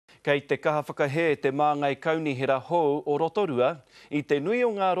Kei te kaha whakahe te mangai kaunihera hou o Rotorua, I te nui o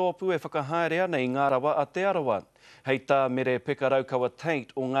ngā ropu e whakahaere ana I ngā rawa a Te Arawa. Hei tā Merepeka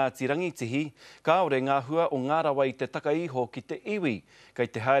Raukawa-Tait o Ngati Rangitihi, kaore ngā hua o ngā rawa I te taka iho ki te iwi, kei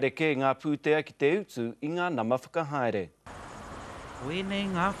te haere ke ngā putea ki te utu I ngā nama whakahaere. Koenei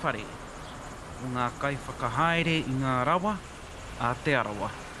ngā whare o ngā kai whakahaere I ngā rawa a Te Arawa.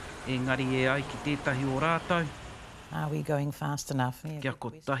 Engari e ai ki tētahi o rātau. Are we going fast enough? Kia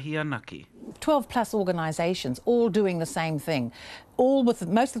kotahi anake. 12 plus organisations all doing the same thing,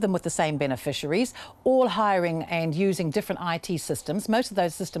 most of them with the same beneficiaries, all hiring and using different IT systems. Most of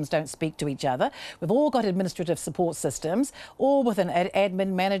those systems don't speak to each other. We've all got administrative support systems, all with an admin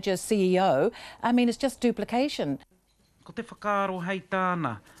manager, CEO. I mean, it's just duplication. Ko te whakaaro hei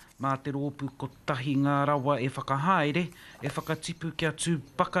tāna, mā te ropu kotahi ngā rawa e whakahaere, e whakatipu kia tū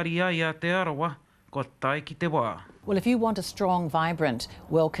pakari ai a Te Arawa, ko tai ki te wā. Well, if you want a strong, vibrant,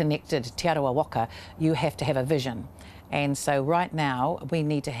 well-connected Te Arawa waka, you have to have a vision. And so right now, we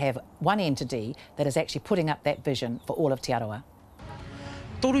need to have one entity that is actually putting up that vision for all of Te Arawa.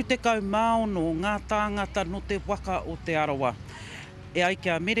 Toru te kau maono ngā tāngata no te waka o Te Arawa. E ai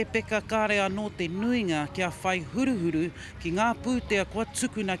kia merepeka kāre anō te nuinga kia whai huruhuru ki ngā putea kua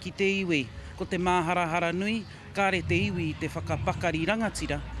tukuna ki te iwi. Ko te māharahara nui, kāre te iwi I te whakapakari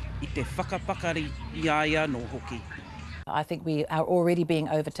rangatira, I te whakapakari I aia no hoki. I think we are already being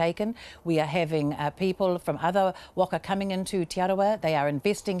overtaken. We are having people from other waka coming into Te Arawa. They are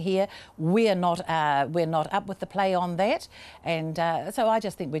investing here. We're not up with the play on that. And so I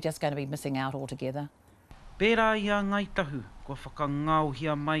just think we're just going to be missing out altogether. Pērā ia ngai tahu, kua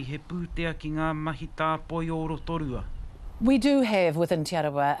whakangauhia mai he pūtea ki ngā mahi tāpoi o Rotorua. We do have within Te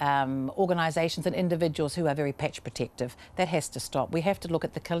Arawa organisations and individuals who are very patch protective. That has to stop. We have to look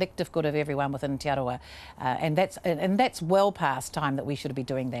at the collective good of everyone within Te Arawa, and that's well past time that we should be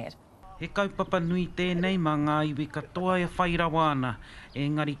doing that. He kaupapa nui tēnei mā ngā iwi katoa e whai rawa ana,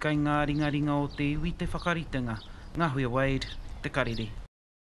 engari kai ngā ringaringa o te iwi te whakaritenga. Ngā hui Wade, te karere.